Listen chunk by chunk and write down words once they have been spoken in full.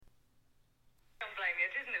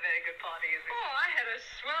party, is it? Oh, I had a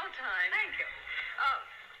swell time. Thank you.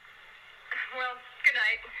 Well, good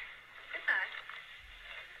night. Good night.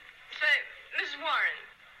 Say, Mrs. Warren.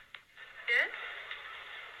 Yes?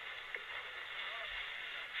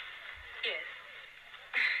 Yes.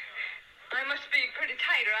 I must be pretty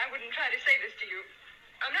tight, or I wouldn't try to say this to you.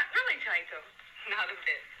 I'm not really tight, though. Not a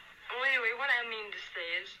bit. Well, anyway, what I mean to say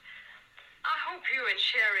is, I hope you and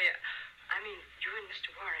Sherry, you and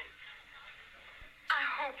Mr. Warren, I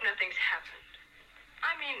hope nothing's happened.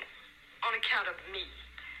 I mean, on account of me.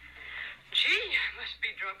 Gee, I must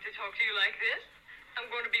be drunk to talk to you like this. I'm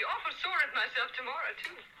going to be awful sore at myself tomorrow,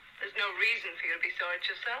 too. There's no reason for you to be sore at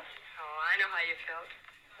yourself. Oh, I know how you felt.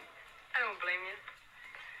 I don't blame you.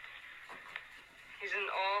 He's an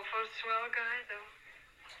awful swell guy, though.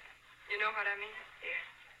 You know what I mean? Yeah.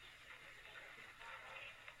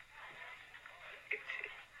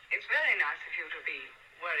 It's very nice of you to be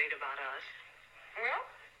worried about us. Well,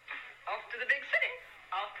 off to the big city.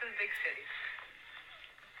 Off to the big city.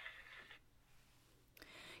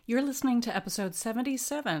 You're listening to episode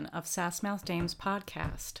 77 of Sassmouth Dames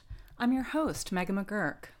podcast. I'm your host, Megan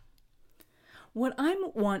McGurk. What I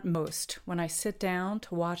want most when I sit down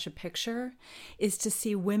to watch a picture is to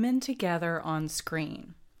see women together on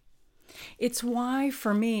screen. It's why,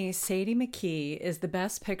 for me, Sadie McKee is the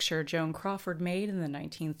best picture Joan Crawford made in the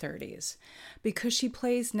 1930s, because she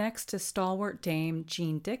plays next to stalwart dame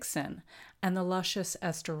Jean Dixon and the luscious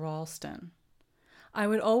Esther Ralston. I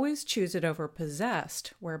would always choose it over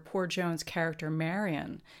Possessed, where poor Joan's character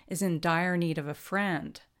Marion is in dire need of a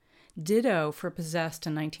friend. Ditto for Possessed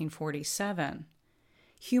in 1947.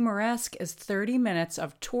 Humoresque is 30 minutes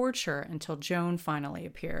of torture until Joan finally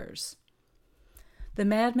appears. The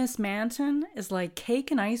Mad Miss Manton is like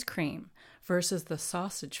cake and ice cream versus the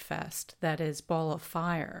sausage fest that is Ball of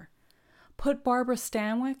Fire. Put Barbara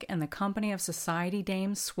Stanwyck in the company of society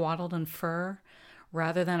dames swaddled in fur,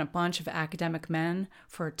 rather than a bunch of academic men,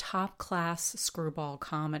 for a top-class screwball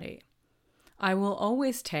comedy. I will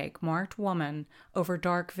always take Marked Woman over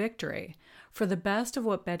Dark Victory for the best of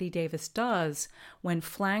what Bette Davis does when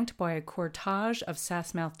flanked by a cortege of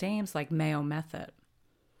Sassmouth dames like Mayo Method.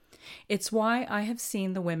 It's why I have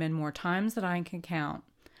seen the women more times than I can count,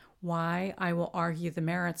 why I will argue the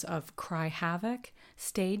merits of Cry Havoc,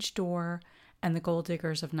 Stage Door, and The Gold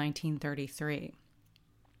Diggers of 1933.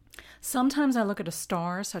 Sometimes I look at a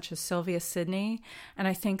star such as Sylvia Sidney, and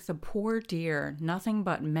I think, the poor dear, nothing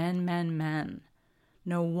but men, men, men.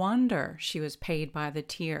 No wonder she was paid by the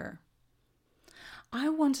tier. I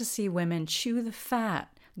want to see women chew the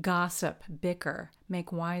fat, gossip, bicker, make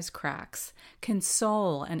wisecracks,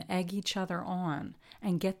 console and egg each other on,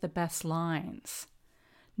 and get the best lines.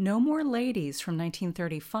 No More Ladies from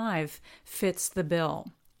 1935 fits the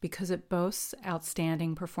bill because it boasts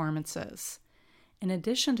outstanding performances. In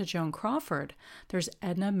addition to Joan Crawford, there's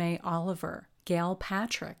Edna May Oliver, Gail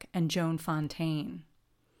Patrick, and Joan Fontaine.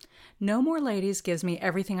 No More Ladies gives me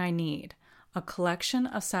everything I need: a collection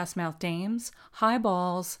of Sassmouth dames, high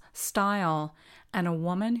balls, style, and a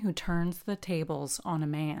woman who turns the tables on a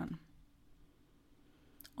man.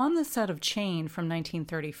 On the set of Chain from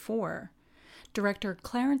 1934, director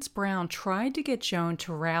Clarence Brown tried to get Joan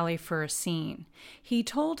to rally for a scene. He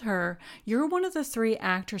told her, "You're one of the 3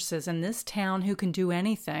 actresses in this town who can do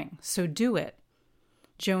anything, so do it."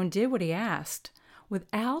 Joan did what he asked,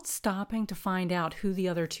 without stopping to find out who the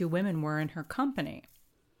other 2 women were in her company.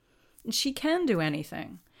 She can do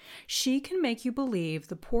anything. She can make you believe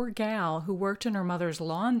the poor gal who worked in her mother's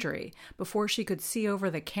laundry before she could see over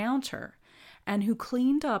the counter, and who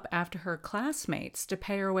cleaned up after her classmates to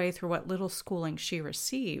pay her way through what little schooling she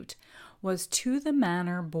received, was to the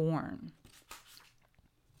manner born.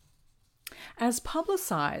 As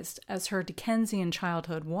publicized as her Dickensian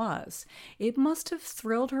childhood was, it must have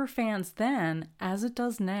thrilled her fans then as it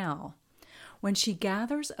does now, when she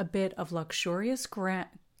gathers a bit of luxurious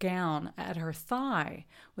gown at her thigh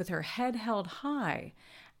with her head held high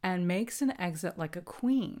and makes an exit like a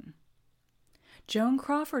queen. Joan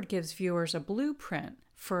Crawford gives viewers a blueprint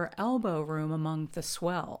for elbow room among the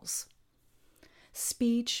swells.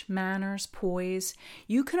 Speech, manners, poise,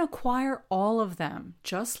 you can acquire all of them,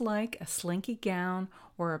 just like a slinky gown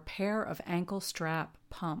or a pair of ankle strap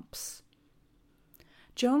pumps.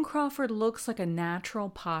 Joan Crawford looks like a natural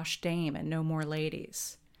posh dame in No More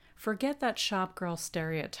Ladies. Forget that shop girl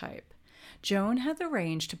stereotype. Joan had the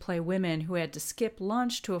range to play women who had to skip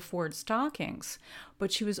lunch to afford stockings,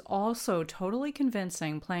 but she was also totally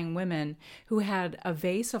convincing playing women who had a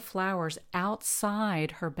vase of flowers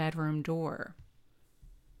outside her bedroom door.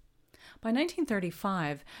 By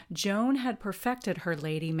 1935, Joan had perfected her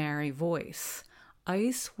Lady Mary voice.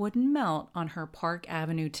 Ice wouldn't melt on her Park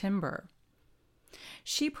Avenue timber.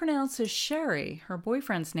 She pronounces Sherry, her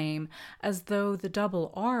boyfriend's name, as though the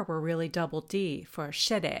double R were really double D for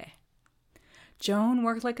Shere. Joan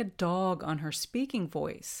worked like a dog on her speaking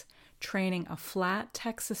voice, training a flat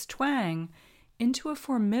Texas twang into a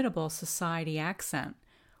formidable society accent,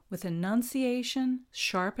 with enunciation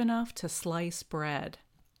sharp enough to slice bread.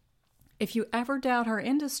 If you ever doubt her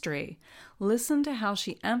industry, listen to how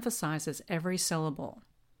she emphasizes every syllable.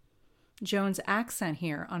 Joan's accent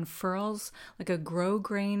here unfurls like a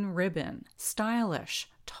grosgrain ribbon, stylish,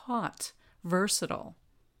 taut, versatile.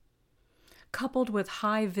 Coupled with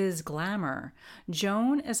high-vis glamour,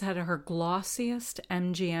 Joan is at her glossiest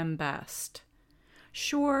MGM best.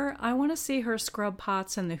 Sure, I want to see her scrub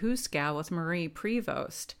pots in the Hooskow with Marie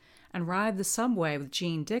Prevost and ride the subway with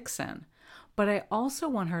Jean Dixon, but I also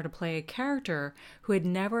want her to play a character who had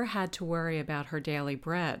never had to worry about her daily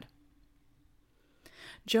bread.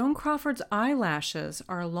 Joan Crawford's eyelashes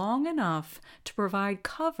are long enough to provide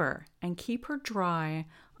cover and keep her dry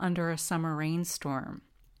under a summer rainstorm.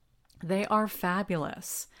 They are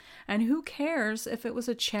fabulous, and who cares if it was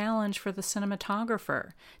a challenge for the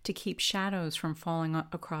cinematographer to keep shadows from falling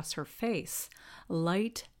across her face?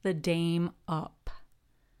 Light the dame up.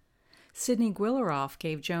 Sidney Guilleroff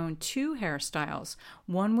gave Joan two hairstyles,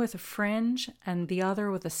 one with a fringe and the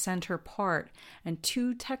other with a center part, and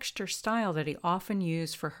two texture style that he often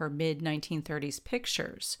used for her mid-1930s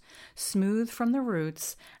pictures, smooth from the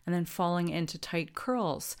roots and then falling into tight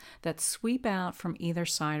curls that sweep out from either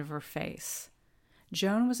side of her face.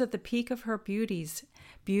 Joan was at the peak of her beauty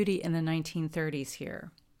in the 1930s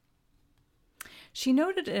here. She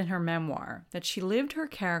noted in her memoir that she lived her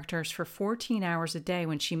characters for 14 hours a day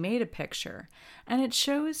when she made a picture, and it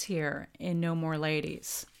shows here in No More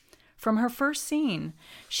Ladies. From her first scene,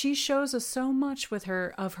 she shows us so much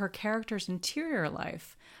of her character's interior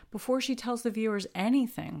life before she tells the viewers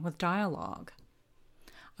anything with dialogue.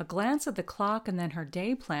 A glance at the clock and then her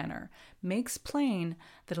day planner makes plain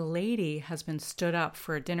that a lady has been stood up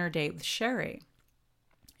for a dinner date with Sherry.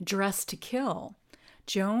 Dressed to kill,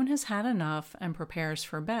 Joan has had enough and prepares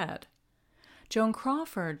for bed. Joan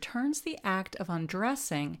Crawford turns the act of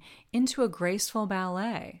undressing into a graceful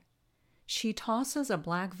ballet. She tosses a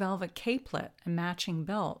black velvet capelet and matching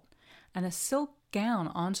belt and a silk gown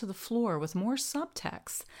onto the floor with more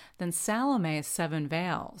subtext than Salome's 7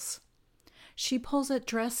 veils. She pulls at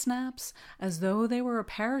dress snaps as though they were a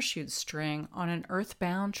parachute string on an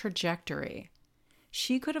earthbound trajectory.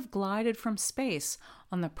 She could have glided from space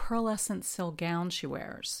on the pearlescent silk gown she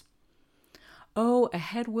wears. Oh, a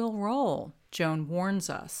head will roll, Joan warns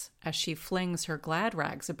us as she flings her glad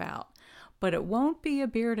rags about, but it won't be a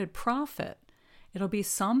bearded prophet. It'll be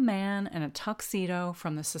some man in a tuxedo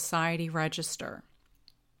from the Society Register.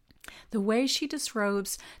 The way she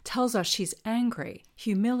disrobes tells us she's angry,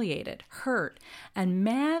 humiliated, hurt, and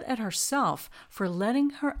mad at herself for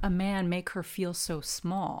letting a man make her feel so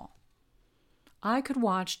small. I could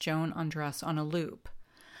watch Joan undress on a loop.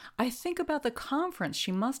 I think about the conference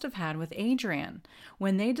she must have had with Adrian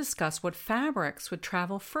when they discussed what fabrics would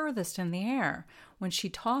travel furthest in the air when she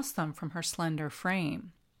tossed them from her slender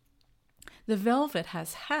frame. The velvet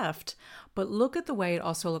has heft, but look at the way it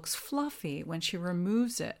also looks fluffy when she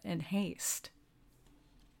removes it in haste.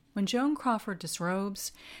 When Joan Crawford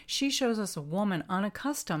disrobes, she shows us a woman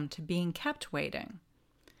unaccustomed to being kept waiting.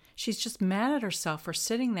 She's just mad at herself for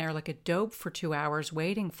sitting there like a dope for 2 hours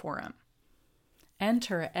waiting for him.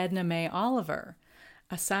 Enter Edna May Oliver,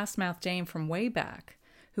 a sass-mouthed dame from way back,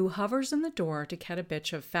 who hovers in the door to catch a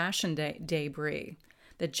bitch of fashion debris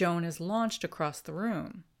that Joan has launched across the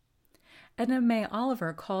room. Edna May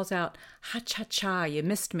Oliver calls out, "Ha-cha-cha, you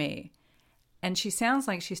missed me," and she sounds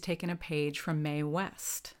like she's taken a page from Mae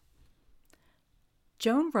West.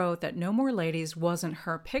 Joan wrote that No More Ladies wasn't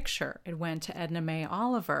her picture. It went to Edna May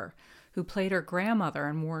Oliver, who played her grandmother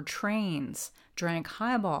and wore trains, drank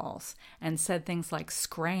highballs, and said things like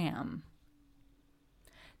scram.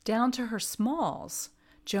 Down to her smalls,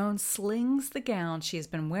 Joan slings the gown she has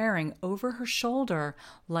been wearing over her shoulder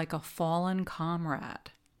like a fallen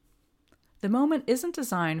comrade. The moment isn't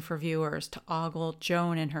designed for viewers to ogle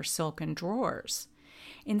Joan in her silken drawers.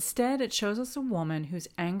 Instead, it shows us a woman who's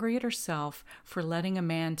angry at herself for letting a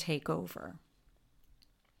man take over.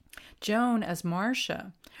 Joan, as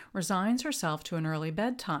Marcia, resigns herself to an early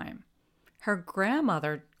bedtime. Her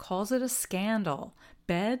grandmother calls it a scandal.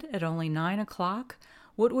 Bed at only 9 o'clock?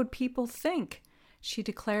 What would people think? She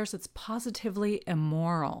declares it's positively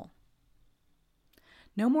immoral.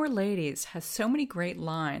 No More Ladies has so many great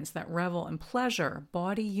lines that revel in pleasure,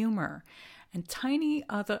 bawdy humor, and tiny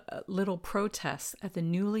other little protests at the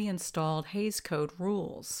newly installed Hays Code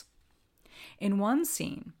rules. In one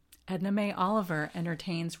scene, Edna May Oliver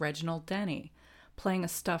entertains Reginald Denny, playing a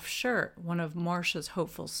stuffed shirt, one of Marcia's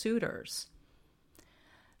hopeful suitors.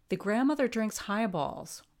 The grandmother drinks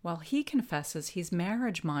highballs, while he confesses he's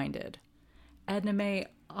marriage-minded. Edna May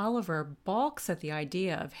Oliver balks at the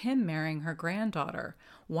idea of him marrying her granddaughter.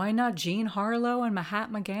 Why not Jean Harlow and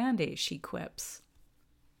Mahatma Gandhi, she quips.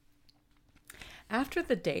 After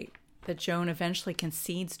the date that Joan eventually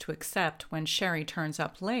concedes to accept when Sherry turns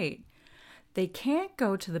up late, they can't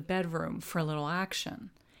go to the bedroom for a little action.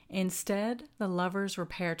 Instead, the lovers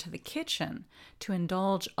repair to the kitchen to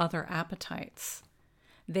indulge other appetites.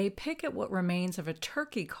 They pick at what remains of a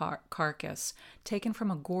turkey carcass taken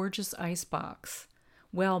from a gorgeous icebox.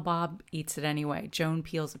 Well, Bob eats it anyway. Joan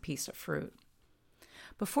peels a piece of fruit.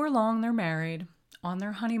 Before long, they're married. On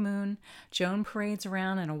their honeymoon, Joan parades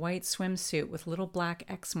around in a white swimsuit with little black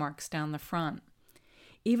X marks down the front.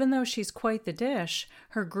 Even though she's quite the dish,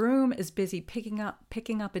 her groom is busy picking up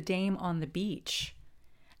a dame on the beach,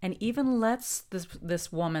 and even lets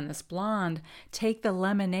this woman, this blonde, take the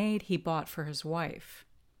lemonade he bought for his wife.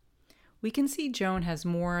 We can see Joan has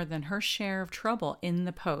more than her share of trouble in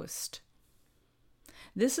the post.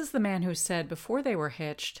 This is the man who said before they were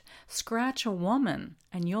hitched, "Scratch a woman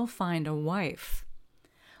and you'll find a wife."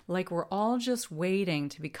 Like we're all just waiting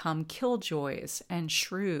to become killjoys and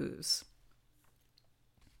shrews.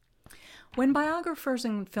 When biographers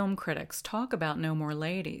and film critics talk about No More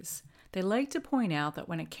Ladies, they like to point out that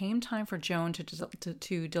when it came time for Joan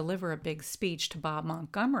to deliver a big speech to Bob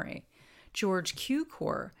Montgomery, George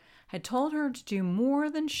Cukor had told her to do more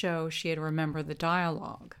than show she had remembered the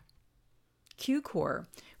dialogue. Cukor,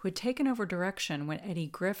 who had taken over direction when Eddie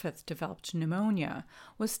Griffith developed pneumonia,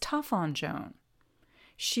 was tough on Joan.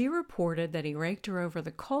 She reported that he raked her over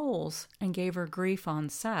the coals and gave her grief on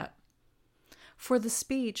set. For the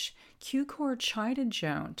speech, Cukor chided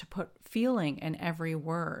Joan to put feeling in every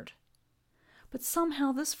word. But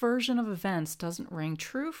somehow this version of events doesn't ring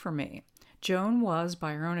true for me. Joan was,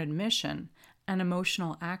 by her own admission, an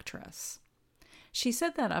emotional actress. She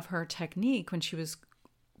said that of her technique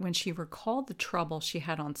when she recalled the trouble she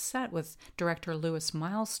had on set with director Louis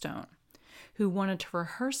Milestone, who wanted to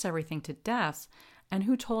rehearse everything to death and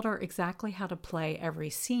who told her exactly how to play every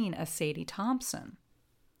scene as Sadie Thompson.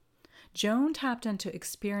 Joan tapped into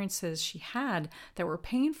experiences she had that were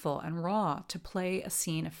painful and raw to play a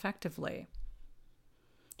scene effectively.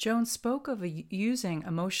 Joan spoke of using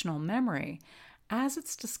emotional memory as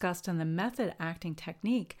it's discussed in the method acting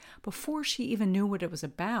technique before she even knew what it was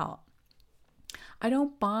about. I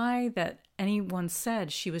don't buy that anyone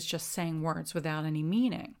said she was just saying words without any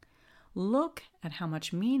meaning. Look at how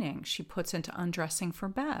much meaning she puts into undressing for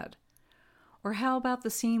bed. Or how about the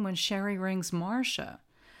scene when Sherry rings Marcia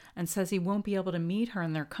and says he won't be able to meet her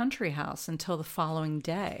in their country house until the following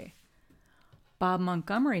day? Bob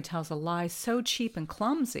Montgomery tells a lie so cheap and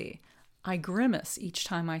clumsy, I grimace each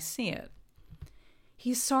time I see it.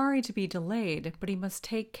 He's sorry to be delayed, but he must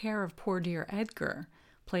take care of poor dear Edgar,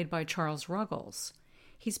 played by Charles Ruggles.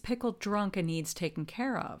 He's pickled drunk and needs taken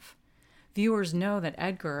care of. Viewers know that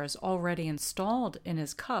Edgar is already installed in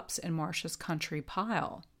his cups in Marcia's country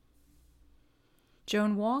pile.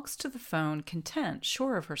 Joan walks to the phone content,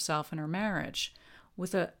 sure of herself and her marriage,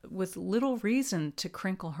 with little reason to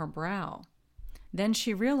crinkle her brow. Then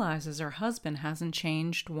she realizes her husband hasn't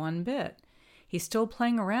changed one bit. He's still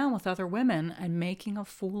playing around with other women and making a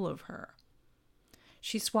fool of her.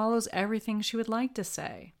 She swallows everything she would like to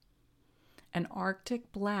say. An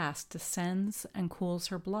Arctic blast descends and cools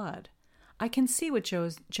her blood. I can see what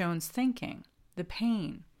Joan's thinking, the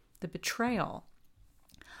pain, the betrayal.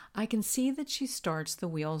 I can see that she starts the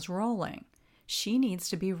wheels rolling. She needs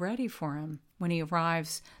to be ready for him when he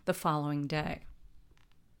arrives the following day.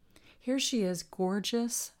 Here she is,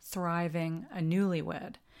 gorgeous, thriving, a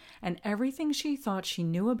newlywed, and everything she thought she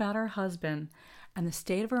knew about her husband and the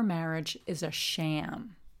state of her marriage is a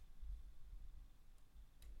sham.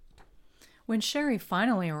 When Sherry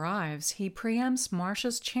finally arrives, he preempts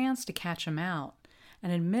Marcia's chance to catch him out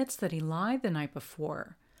and admits that he lied the night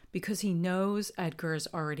before because he knows Edgar is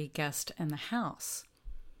already guest in the house.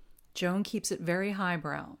 Joan keeps it very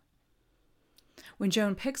highbrow. When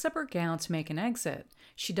Joan picks up her gown to make an exit,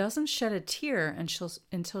 she doesn't shed a tear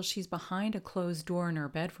until she's behind a closed door in her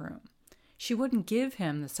bedroom. She wouldn't give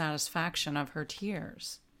him the satisfaction of her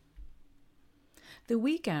tears. The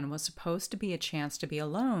weekend was supposed to be a chance to be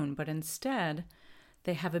alone, but instead,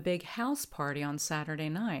 they have a big house party on Saturday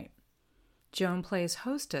night. Joan plays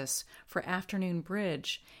hostess for afternoon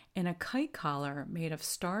bridge in a kite collar made of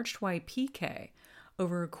starched white piqué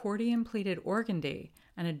over accordion-pleated organdy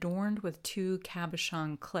and adorned with 2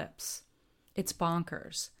 cabochon clips. It's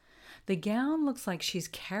bonkers. The gown looks like she's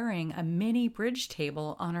carrying a mini bridge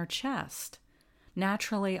table on her chest.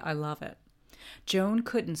 Naturally, I love it. Joan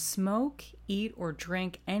couldn't smoke, eat, or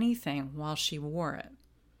drink anything while she wore it.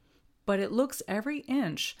 But it looks every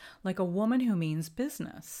inch like a woman who means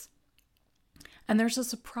business. And there's a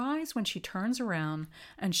surprise when she turns around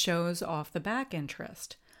and shows off the back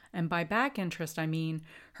interest. And by back interest, I mean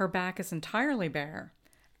her back is entirely bare,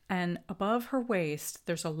 and above her waist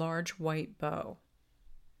there's a large white bow.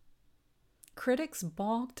 Critics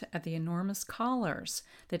balked at the enormous collars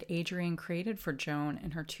that Adrienne created for Joan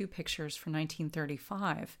in her 2 pictures for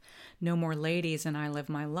 1935, No More Ladies and I Live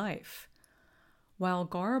My Life. While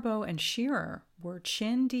Garbo and Shearer were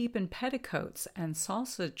chin-deep in petticoats and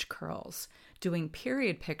sausage curls, doing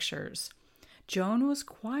period pictures, Joan was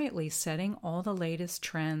quietly setting all the latest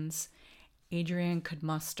trends Adrienne could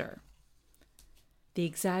muster. The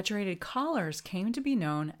exaggerated collars came to be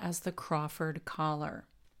known as the Crawford collar.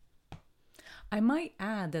 I might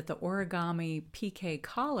add that the origami piqué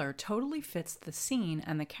collar totally fits the scene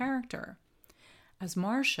and the character. As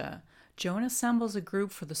Marcia, Joan assembles a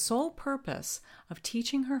group for the sole purpose of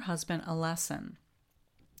teaching her husband a lesson.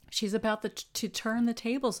 She's about to turn the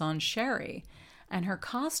tables on Sherry, and her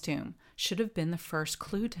costume should have been the first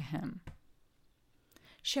clue to him.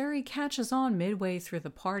 Sherry catches on midway through the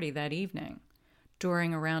party that evening.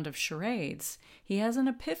 During a round of charades, he has an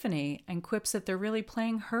epiphany and quips that they're really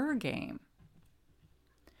playing her game.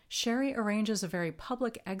 Sherry arranges a very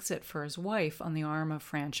public exit for his wife on the arm of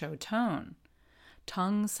Franchot Tone,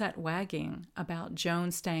 tongue set wagging about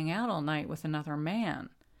Joan staying out all night with another man.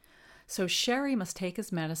 So Sherry must take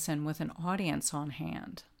his medicine with an audience on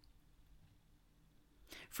hand.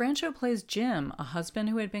 Franchot plays Jim, a husband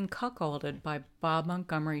who had been cuckolded by Bob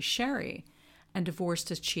Montgomery Sherry and divorced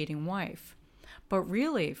his cheating wife. But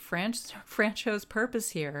really, Franchot's purpose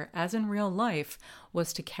here, as in real life,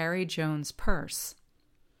 was to carry Joan's purse.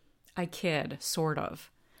 I kid, sort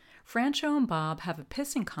of. Franchot and Bob have a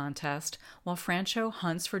pissing contest while Franchot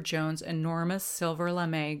hunts for Joan's enormous silver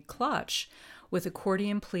lame clutch with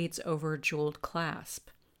accordion pleats over a jeweled clasp.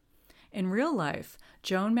 In real life,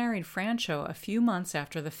 Joan married Franchot a few months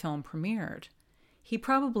after the film premiered. He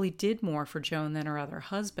probably did more for Joan than her other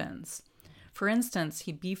husbands. For instance,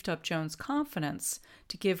 he beefed up Joan's confidence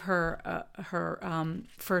to give her her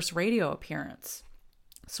first radio appearance.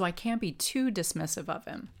 So I can't be too dismissive of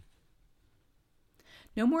him.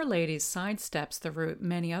 No More Ladies sidesteps the route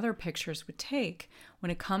many other pictures would take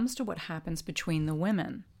when it comes to what happens between the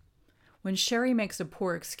women. When Sherry makes a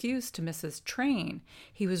poor excuse to Mrs. Train,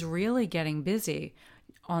 he was really getting busy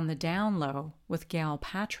on the down low with Gail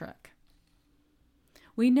Patrick.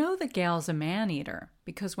 We know that Gail's a man-eater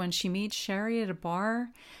because when she meets Sherry at a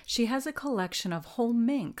bar, she has a collection of whole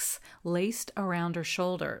minks laced around her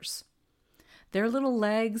shoulders. Their little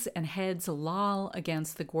legs and heads loll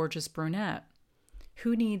against the gorgeous brunette.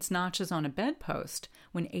 Who needs notches on a bedpost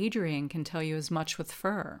when Adrienne can tell you as much with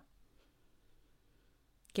fur?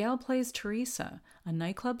 Gail plays Teresa, a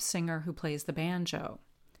nightclub singer who plays the banjo.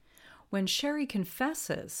 When Sherry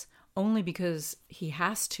confesses, only because he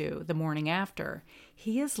has to the morning after,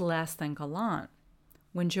 he is less than gallant.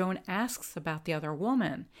 When Joan asks about the other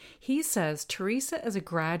woman, he says Teresa is a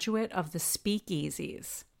graduate of the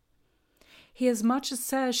speakeasies. He as much as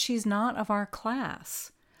says she's not of our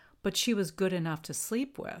class, but she was good enough to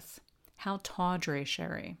sleep with. How tawdry,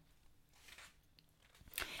 Sherry.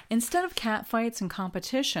 Instead of catfights and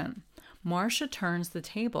competition, Marcia turns the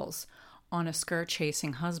tables on a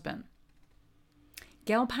skirt-chasing husband.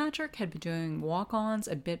 Gail Patrick had been doing walk-ons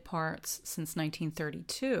and bit parts since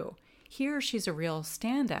 1932. Here she's a real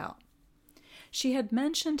standout. She had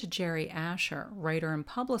mentioned to Jerry Asher, writer and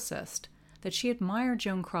publicist, that she admired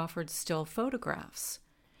Joan Crawford's still photographs.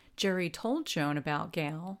 Jerry told Joan about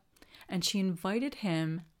Gail, and she invited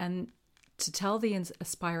him to tell the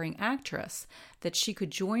aspiring actress that she could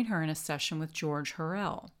join her in a session with George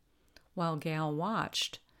Hurrell. While Gail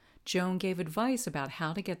watched, Joan gave advice about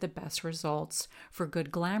how to get the best results for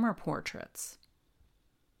good glamour portraits.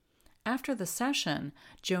 After the session,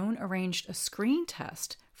 Joan arranged a screen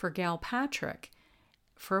test for Gail Patrick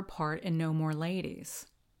for a part in No More Ladies.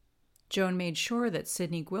 Joan made sure that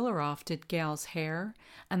Sidney Guilleroff did Gail's hair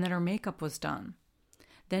and that her makeup was done.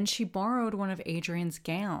 Then she borrowed one of Adrienne's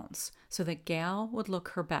gowns so that Gail would look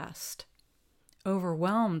her best.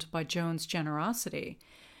 Overwhelmed by Joan's generosity,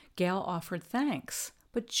 Gail offered thanks,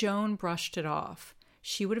 but Joan brushed it off.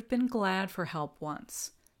 She would have been glad for help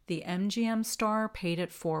once. The MGM star paid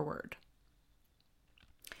it forward.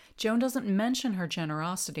 Joan doesn't mention her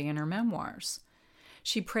generosity in her memoirs.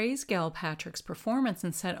 She praised Gail Patrick's performance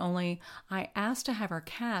and said only, "I asked to have her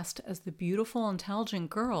cast as the beautiful, intelligent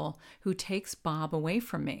girl who takes Bob away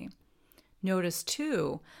from me." Notice,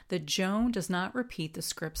 too, that Joan does not repeat the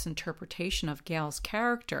script's interpretation of Gail's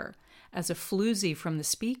character as a floozy from the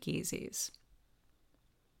speakeasies.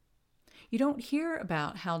 You don't hear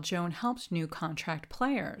about how Joan helped new contract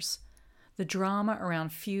players. The drama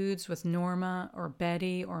around feuds with Norma or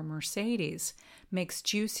Betty or Mercedes makes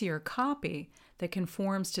juicier copy that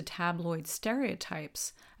conforms to tabloid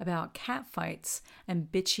stereotypes about catfights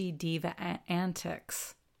and bitchy diva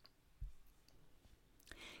antics.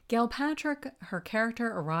 Gail Patrick, her character,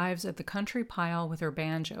 arrives at the country pile with her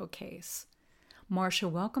banjo case. Marcia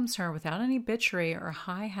welcomes her without any bitchery or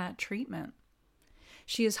hi-hat treatment.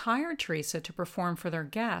 She has hired Teresa to perform for their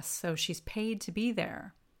guests, so she's paid to be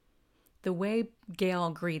there. The way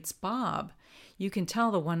Gail greets Bob, you can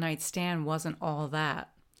tell the one-night stand wasn't all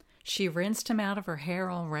that. She rinsed him out of her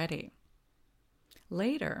hair already.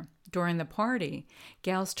 Later, during the party,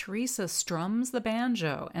 Gail's Teresa strums the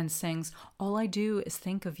banjo and sings "All I Do Is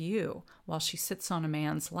Think of You" while she sits on a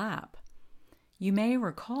man's lap. You may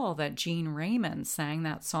recall that Gene Raymond sang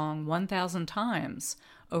that song 1,000 times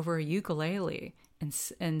over a ukulele in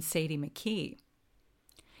Sadie McKee.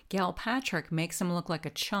 Gail Patrick makes him look like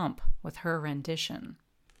a chump with her rendition.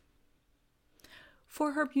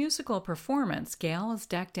 For her musical performance, Gail is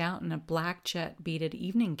decked out in a black jet beaded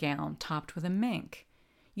evening gown topped with a mink.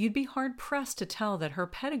 You'd be hard-pressed to tell that her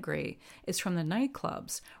pedigree is from the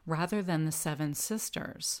nightclubs rather than the Seven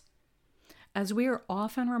Sisters. As we are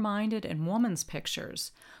often reminded in woman's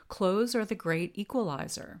pictures, clothes are the great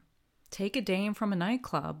equalizer. Take a dame from a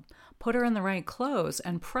nightclub, put her in the right clothes,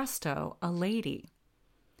 and presto, a lady.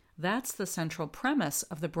 That's the central premise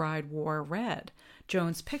of The Bride Wore Red,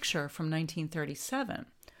 Joan's picture from 1937.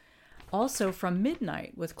 Also from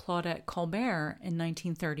Midnight with Claudette Colbert in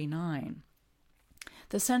 1939.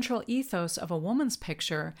 The central ethos of a woman's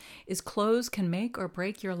picture is clothes can make or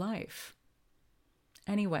break your life.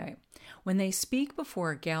 Anyway, when they speak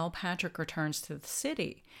before Gail Patrick returns to the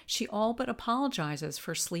city, she all but apologizes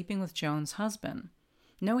for sleeping with Joan's husband.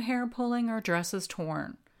 No hair pulling or dresses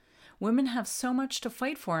torn. Women have so much to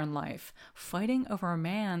fight for in life. Fighting over a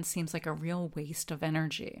man seems like a real waste of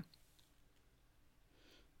energy.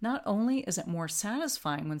 Not only is it more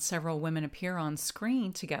satisfying when several women appear on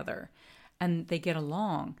screen together and they get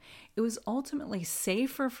along, it was ultimately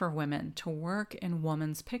safer for women to work in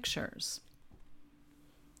women's pictures.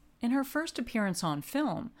 In her first appearance on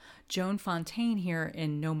film, Joan Fontaine here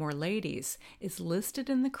in No More Ladies is listed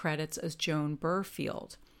in the credits as Joan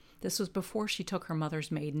Burfield. This was before she took her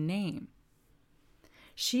mother's maiden name.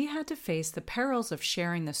 She had to face the perils of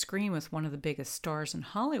sharing the screen with one of the biggest stars in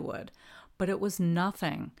Hollywood, but it was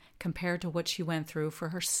nothing compared to what she went through for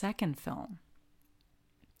her second film.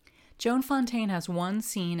 Joan Fontaine has one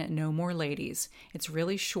scene at No More Ladies. It's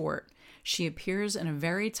really short. She appears in a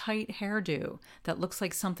very tight hairdo that looks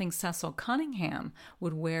like something Cecil Cunningham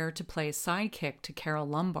would wear to play sidekick to Carole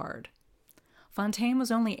Lombard. Fontaine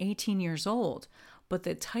was only 18 years old, but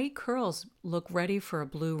the tight curls look ready for a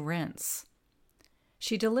blue rinse.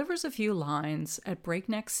 She delivers a few lines at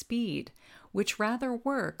breakneck speed, which rather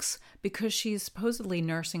works because she is supposedly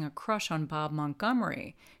nursing a crush on Bob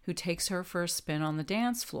Montgomery, who takes her for a spin on the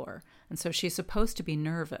dance floor, and so she's supposed to be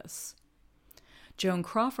nervous. Joan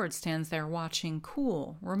Crawford stands there watching,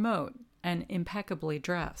 cool, remote, and impeccably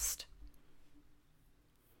dressed.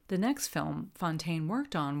 The next film Fontaine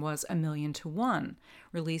worked on was A Million to One,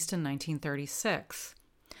 released in 1936.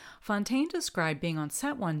 Fontaine described being on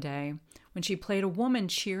set one day when she played a woman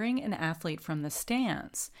cheering an athlete from the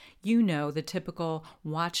stands. You know, the typical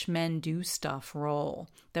watch men do stuff role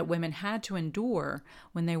that women had to endure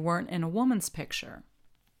when they weren't in a woman's picture.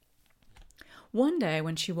 One day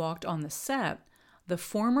when she walked on the set, the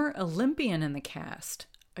former Olympian in the cast,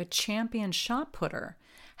 a champion shot putter,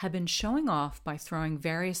 had been showing off by throwing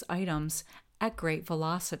various items at great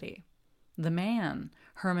velocity. The man,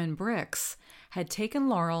 Herman Brix, had taken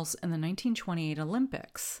laurels in the 1928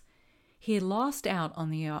 Olympics. He had lost out on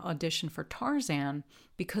the audition for Tarzan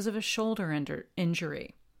because of a shoulder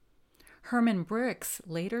injury. Herman Brix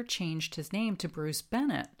later changed his name to Bruce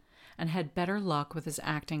Bennett and had better luck with his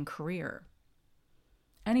acting career.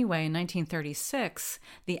 Anyway, in 1936,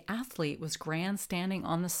 the athlete was grandstanding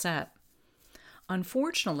on the set.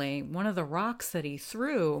 Unfortunately, one of the rocks that he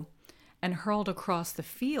threw and hurled across the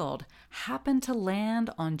field happened to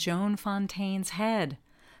land on Joan Fontaine's head,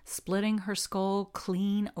 splitting her skull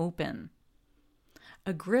clean open.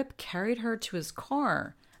 A grip carried her to his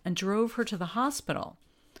car and drove her to the hospital,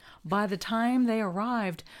 By the time they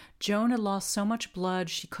arrived, Joan had lost so much blood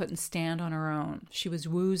she couldn't stand on her own. She was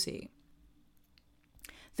woozy.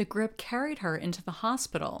 The grip carried her into the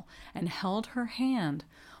hospital and held her hand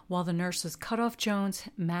while the nurses cut off Joan's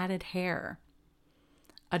matted hair.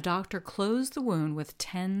 A doctor closed the wound with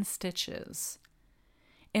 10 stitches.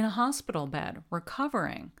 In a hospital bed,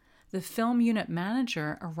 recovering, the film unit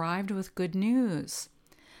manager arrived with good news.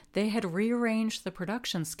 They had rearranged the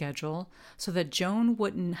production schedule so that Joan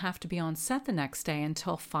wouldn't have to be on set the next day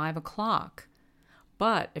until 5 o'clock.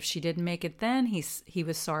 But if she didn't make it then, he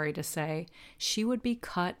was sorry to say, she would be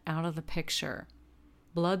cut out of the picture.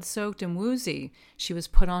 Blood-soaked and woozy, she was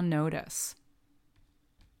put on notice.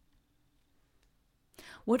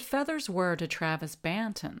 What feathers were to Travis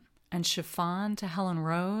Banton and chiffon to Helen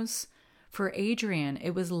Rose, for Adrian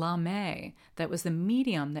it was lame that was the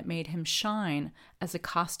medium that made him shine as a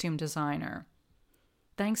costume designer.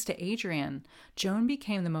 Thanks to Adrian, Joan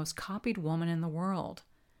became the most copied woman in the world.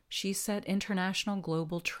 She set international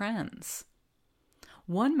global trends.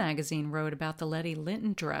 One magazine wrote about the Letty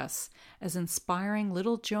Linton dress as inspiring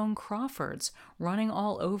little Joan Crawford's running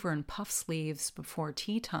all over in puff sleeves before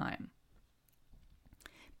tea time.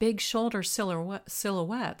 Big shoulder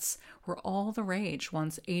silhouettes were all the rage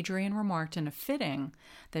once Adrian remarked in a fitting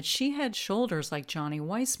that she had shoulders like Johnny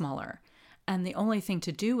Weissmuller, and the only thing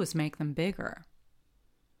to do was make them bigger.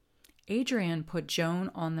 Adrian put Joan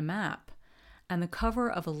on the map and the cover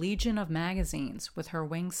of a legion of magazines with her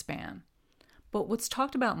wingspan. But what's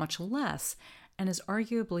talked about much less, and is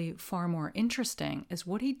arguably far more interesting, is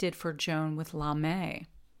what he did for Joan with lame.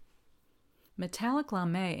 Metallic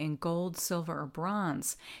lame in gold, silver, or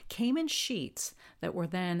bronze came in sheets that were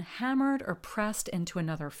then hammered or pressed into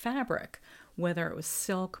another fabric, whether it was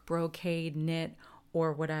silk, brocade, knit,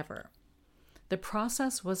 or whatever. The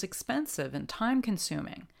process was expensive and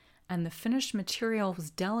time-consuming, and the finished material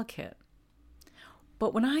was delicate.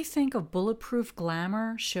 But when I think of bulletproof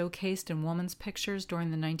glamour showcased in women's pictures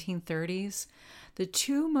during the 1930s, the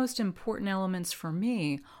two most important elements for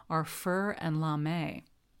me are fur and lame.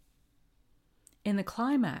 In the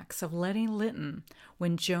climax of Letty Linton,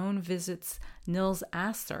 when Joan visits Nils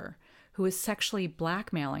Astor, who is sexually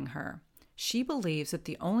blackmailing her, she believes that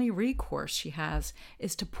the only recourse she has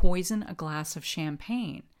is to poison a glass of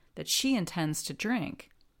champagne that she intends to drink.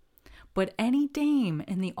 But any dame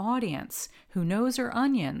in the audience who knows her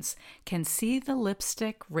onions can see the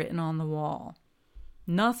lipstick written on the wall.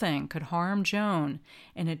 Nothing could harm Joan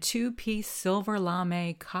in a 2-piece silver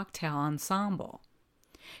lame cocktail ensemble.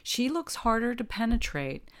 She looks harder to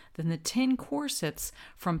penetrate than the tin corsets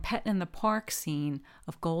from Pet in the Park scene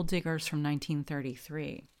of Gold Diggers from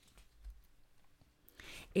 1933.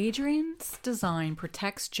 Adrian's design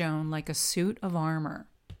protects Joan like a suit of armor.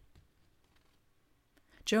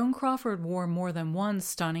 Joan Crawford wore more than one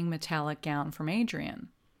stunning metallic gown from Adrian.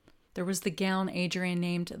 There was the gown Adrian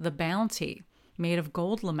named the Bounty, made of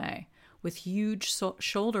gold lame, with huge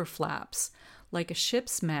shoulder flaps, like a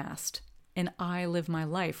ship's mast, in I Live My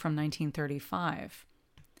Life from 1935.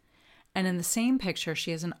 And in the same picture,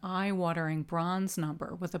 she has an eye-watering bronze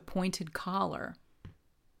number with a pointed collar.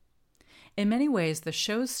 In many ways, the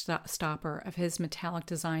showstopper of his metallic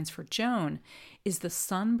designs for Joan is the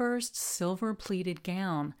sunburst silver-pleated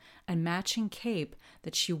gown and matching cape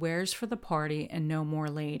that she wears for the party in No More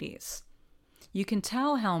Ladies. You can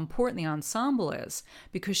tell how important the ensemble is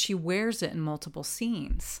because she wears it in multiple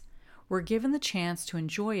scenes. We're given the chance to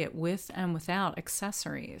enjoy it with and without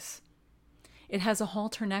accessories. It has a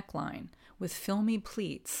halter neckline with filmy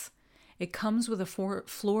pleats. It comes with a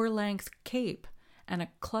floor-length cape and a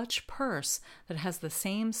clutch purse that has the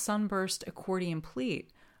same sunburst accordion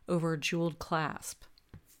pleat over a jeweled clasp.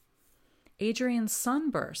 Adrian's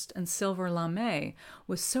sunburst and silver lame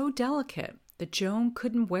was so delicate that Joan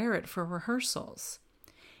couldn't wear it for rehearsals.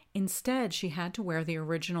 Instead, she had to wear the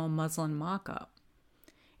original muslin mock-up.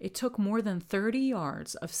 It took more than 30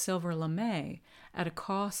 yards of silver lame at a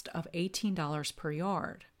cost of $18 per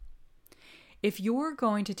yard. If you're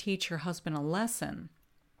going to teach your husband a lesson,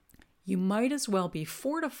 you might as well be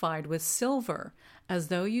fortified with silver as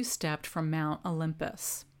though you stepped from Mount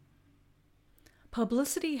Olympus.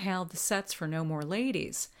 Publicity hailed the sets for No More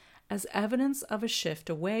Ladies as evidence of a shift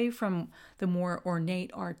away from the more ornate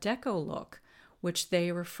Art Deco look, which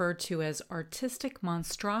they referred to as artistic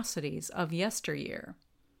monstrosities of yesteryear.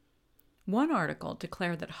 One article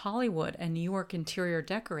declared that Hollywood and New York interior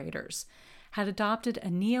decorators had adopted a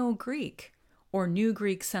Neo-Greek or New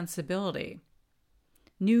Greek sensibility.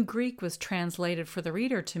 New Greek was translated for the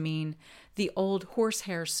reader to mean the old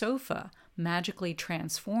horsehair sofa magically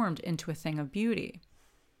transformed into a thing of beauty.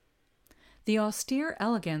 The austere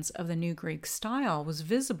elegance of the New Greek style was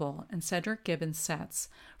visible in Cedric Gibbons' sets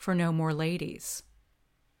for No More Ladies.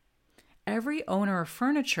 Every owner of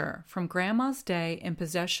furniture from Grandma's day in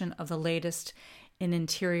possession of the latest in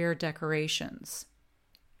interior decorations.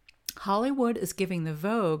 Hollywood is giving the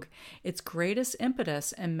Vogue its greatest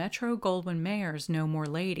impetus in Metro-Goldwyn-Mayer's No More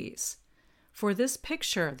Ladies. For this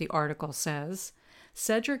picture, the article says,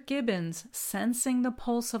 Cedric Gibbons, sensing the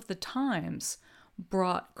pulse of the times,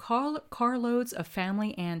 brought carloads of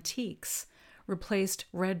family antiques, replaced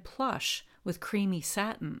red plush with creamy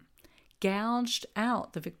satin, gouged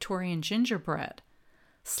out the Victorian gingerbread,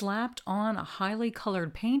 slapped on a highly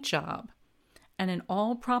colored paint job, and in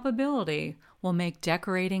all probability will make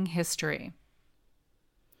decorating history.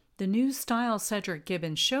 The new style Cedric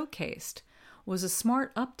Gibbons showcased was a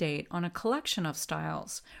smart update on a collection of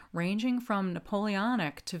styles ranging from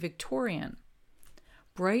Napoleonic to Victorian.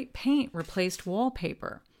 Bright paint replaced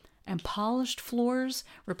wallpaper, and polished floors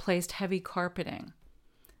replaced heavy carpeting.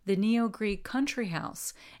 The Neo-Greek country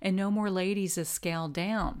house in No More Ladies is scaled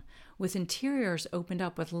down, with interiors opened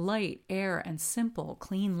up with light, air, and simple,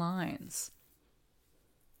 clean lines.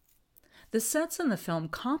 The sets in the film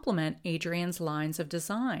complement Adrian's lines of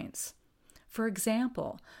designs. For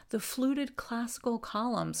example, the fluted classical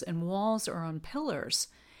columns and walls or on pillars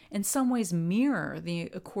in some ways mirror the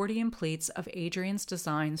accordion pleats of Adrian's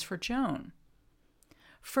designs for Joan.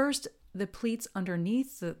 First, the pleats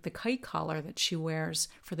underneath the kite collar that she wears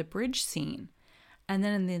for the bridge scene, and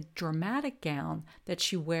then in the dramatic gown that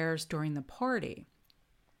she wears during the party.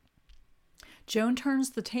 Joan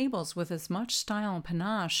turns the tables with as much style and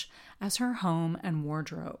panache as her home and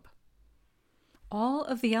wardrobe. All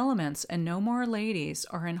of the elements in No More Ladies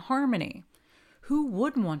are in harmony. Who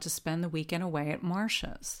wouldn't want to spend the weekend away at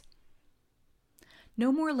Marcia's?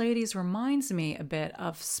 No More Ladies reminds me a bit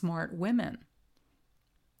of Smart Woman,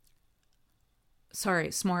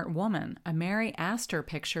 a Mary Astor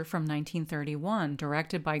picture from 1931,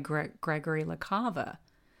 directed by Gregory LaCava.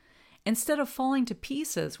 Instead of falling to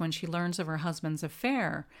pieces when she learns of her husband's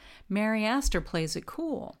affair, Mary Astor plays it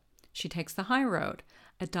cool. She takes the high road,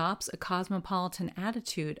 adopts a cosmopolitan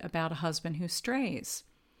attitude about a husband who strays.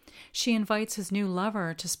 She invites his new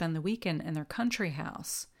lover to spend the weekend in their country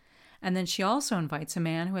house. And then she also invites a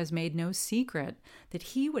man who has made no secret that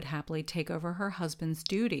he would happily take over her husband's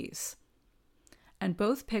duties. And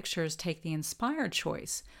both pictures take the inspired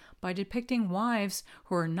choice by depicting wives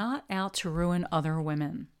who are not out to ruin other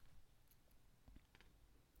women.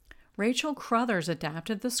 Rachel Crothers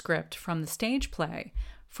adapted the script from the stage play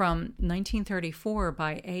from 1934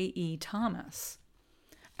 by A.E. Thomas.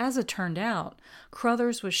 As it turned out,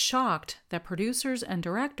 Crothers was shocked that producers and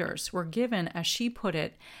directors were given, as she put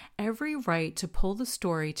it, every right to pull the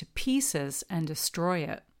story to pieces and destroy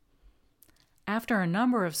it. After a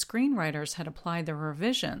number of screenwriters had applied their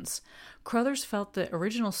revisions, Crothers felt the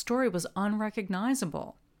original story was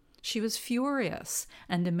unrecognizable. She was furious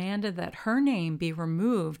and demanded that her name be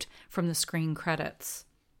removed from the screen credits.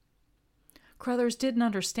 Crothers didn't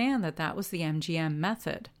understand that that was the MGM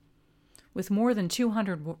method. With more than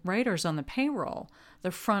 200 writers on the payroll,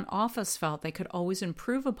 the front office felt they could always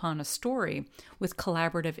improve upon a story with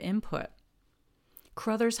collaborative input.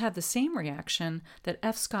 Crothers had the same reaction that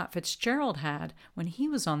F. Scott Fitzgerald had when he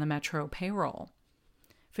was on the Metro payroll.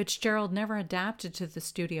 Fitzgerald never adapted to the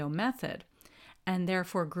studio method, and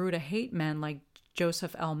therefore grew to hate men like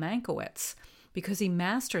Joseph L. Mankiewicz because he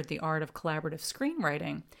mastered the art of collaborative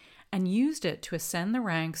screenwriting and used it to ascend the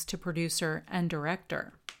ranks to producer and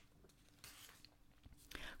director.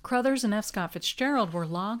 Crothers and F. Scott Fitzgerald were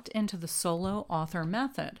locked into the solo author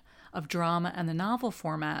method of drama and the novel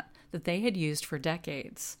format that they had used for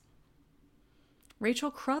decades. Rachel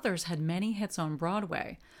Crothers had many hits on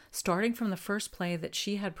Broadway, starting from the first play that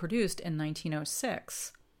she had produced in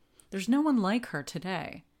 1906. There's no one like her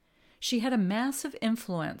today. She had a massive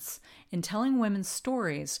influence in telling women's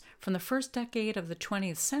stories from the first decade of the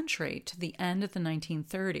 20th century to the end of the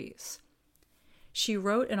 1930s. She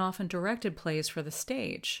wrote and often directed plays for the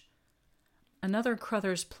stage. Another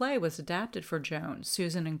Crothers play was adapted for Joan,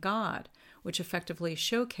 Susan and God, which effectively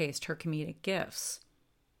showcased her comedic gifts.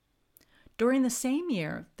 During the same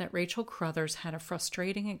year that Rachel Crothers had a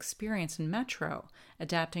frustrating experience in Metro,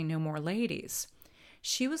 adapting No More Ladies,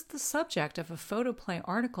 she was the subject of a photoplay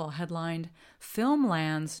article headlined,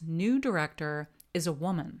 "Filmland's New Director is a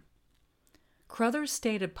Woman." Crothers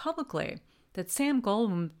stated publicly that Sam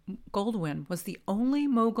Goldwyn was the only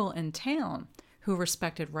mogul in town who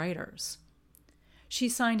respected writers. She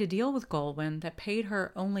signed a deal with Goldwyn that paid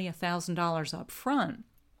her only $1,000 up front,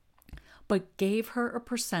 but gave her a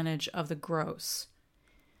percentage of the gross.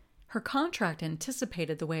 Her contract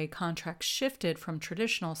anticipated the way contracts shifted from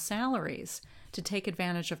traditional salaries to take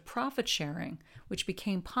advantage of profit sharing, which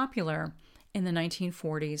became popular in the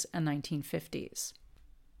 1940s and 1950s.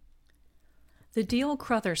 The deal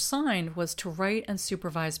Crothers signed was to write and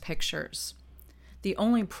supervise pictures. The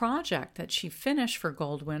only project that she finished for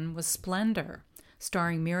Goldwyn was Splendor,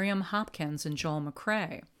 starring Miriam Hopkins and Joel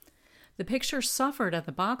McCrea. The picture suffered at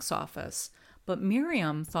the box office, but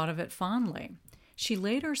Miriam thought of it fondly. She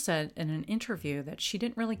later said in an interview that she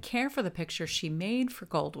didn't really care for the picture she made for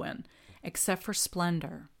Goldwyn, except for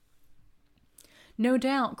Splendor. No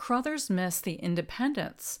doubt, Crothers missed the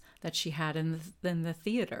independence that she had in the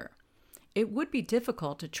theater. It would be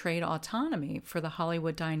difficult to trade autonomy for the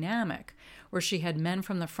Hollywood dynamic, where she had men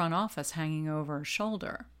from the front office hanging over her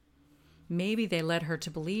shoulder. Maybe they led her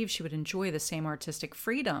to believe she would enjoy the same artistic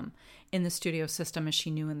freedom in the studio system as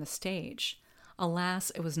she knew in the stage.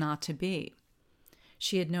 Alas, it was not to be.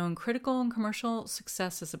 She had known critical and commercial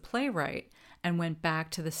success as a playwright and went back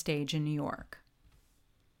to the stage in New York.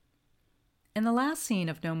 In the last scene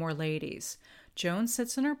of No More Ladies, Joan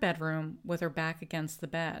sits in her bedroom with her back against the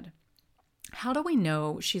bed. How do we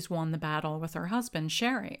know she's won the battle with her husband,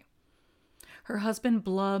 Sherry? Her husband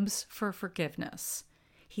blubs for forgiveness.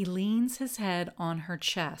 He leans his head on her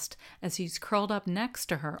chest as he's curled up next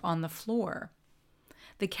to her on the floor.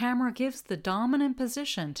 The camera gives the dominant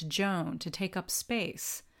position to Joan to take up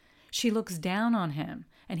space. She looks down on him,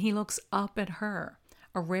 and he looks up at her,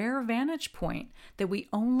 a rare vantage point that we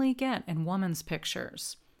only get in women's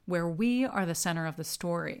pictures, where we are the center of the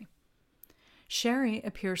story. Sherry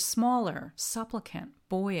appears smaller, supplicant,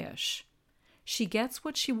 boyish. She gets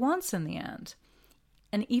what she wants in the end.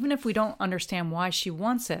 And even if we don't understand why she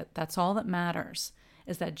wants it, that's all that matters,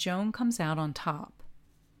 is that Joan comes out on top.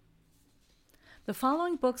 The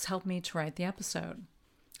following books helped me to write the episode.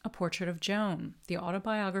 A Portrait of Joan, the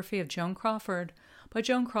autobiography of Joan Crawford by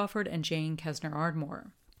Joan Crawford and Jane Kesner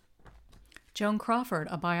Ardmore. Joan Crawford,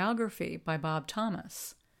 a biography by Bob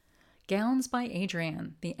Thomas. Gowns by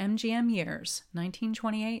Adrienne, the MGM Years,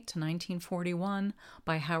 1928 to 1941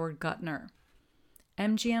 by Howard Gutner.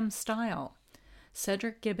 MGM Style,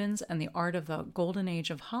 Cedric Gibbons and the Art of the Golden Age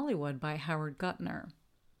of Hollywood by Howard Gutner.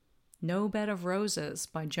 No Bed of Roses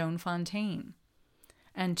by Joan Fontaine.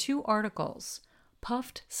 And 2 articles,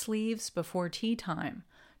 Puffed Sleeves Before Tea Time,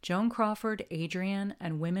 Joan Crawford, Adrienne,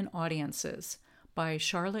 and Women Audiences by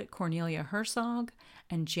Charlotte Cornelia Herzog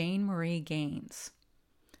and Jane Marie Gaines.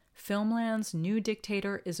 Filmland's New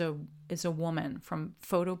Dictator is a Woman from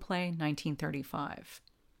Photoplay 1935.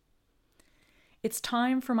 It's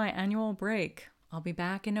time for my annual break. I'll be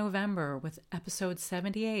back in November with episode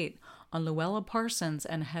 78 on Luella Parsons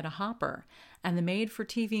and Hedda Hopper and the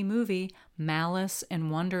made-for-TV movie Malice in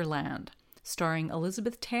Wonderland, starring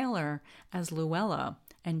Elizabeth Taylor as Luella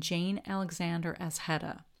and Jane Alexander as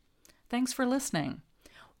Hedda. Thanks for listening.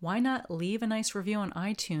 Why not leave a nice review on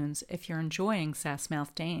iTunes if you're enjoying Sass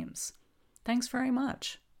Mouth Dames? Thanks very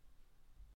much.